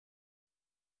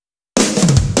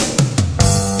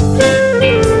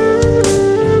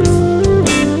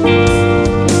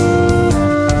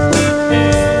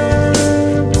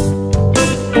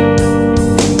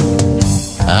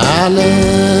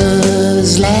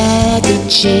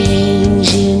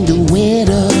change in the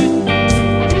winter.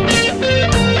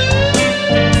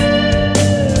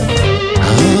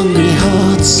 Hungry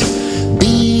hearts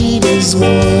beat as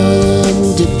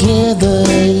one together,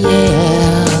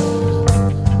 yeah.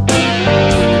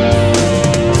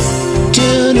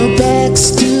 Turn our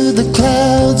backs to the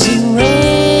clouds and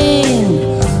rain,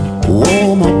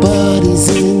 warm our bodies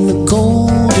in the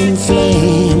golden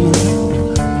flame.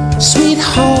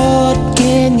 Sweetheart,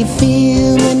 can you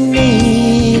feel my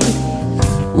need?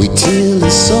 We till the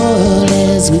soil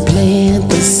as we plant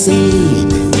the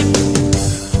seed.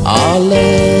 Our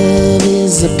love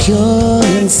is a pure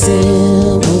and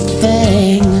simple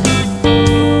thing.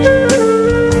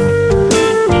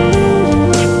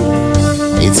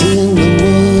 It's in the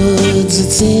woods,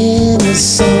 it's in the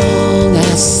song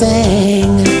I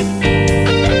sang.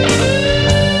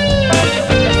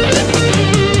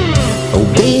 Oh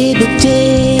baby,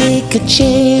 take a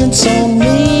chance on me.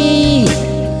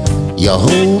 You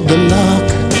hold the lock,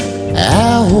 I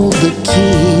hold the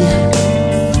key.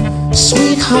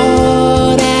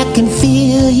 Sweetheart, I can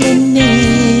feel your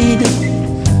need.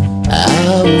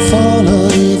 I will follow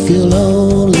if you'll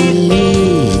only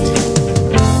lead.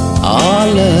 Our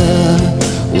love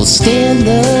will stand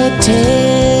the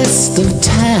test of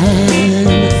time.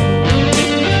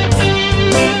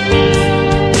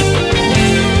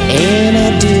 And I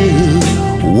do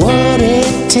what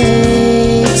it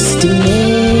takes to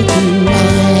make you mine.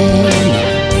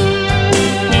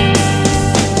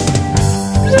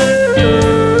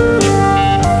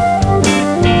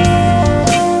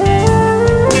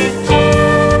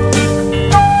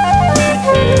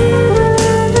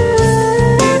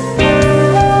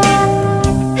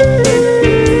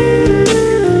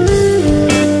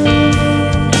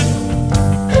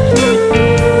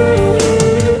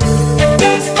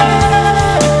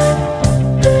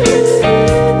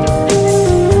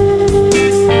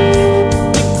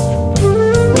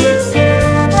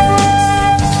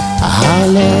 Our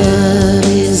love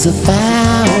is a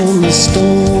fire on the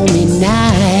stormy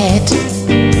night.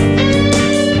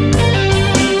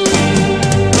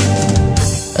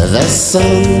 The sun,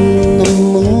 the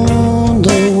moon,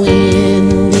 the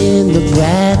wind in the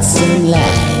bright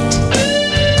sunlight.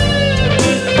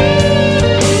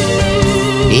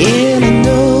 And I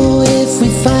know if we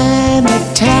find the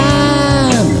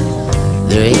time,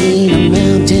 there ain't a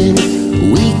mountain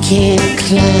we can't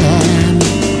climb.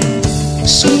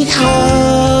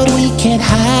 Sweetheart, we can't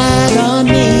hide our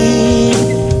need.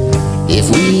 If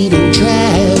we don't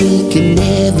try, we can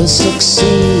never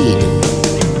succeed.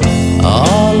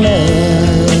 Our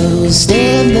love will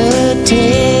stand the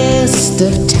test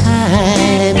of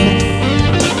time.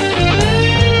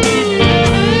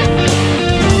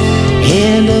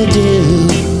 And I'll do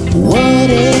what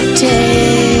it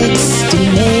takes to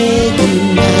make you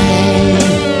mine.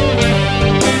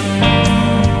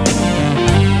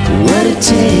 What it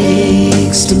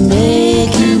takes to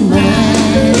make you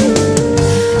mine.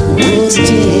 What it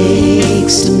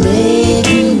takes to make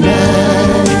you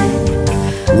mine.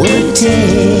 What it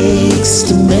takes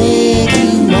to make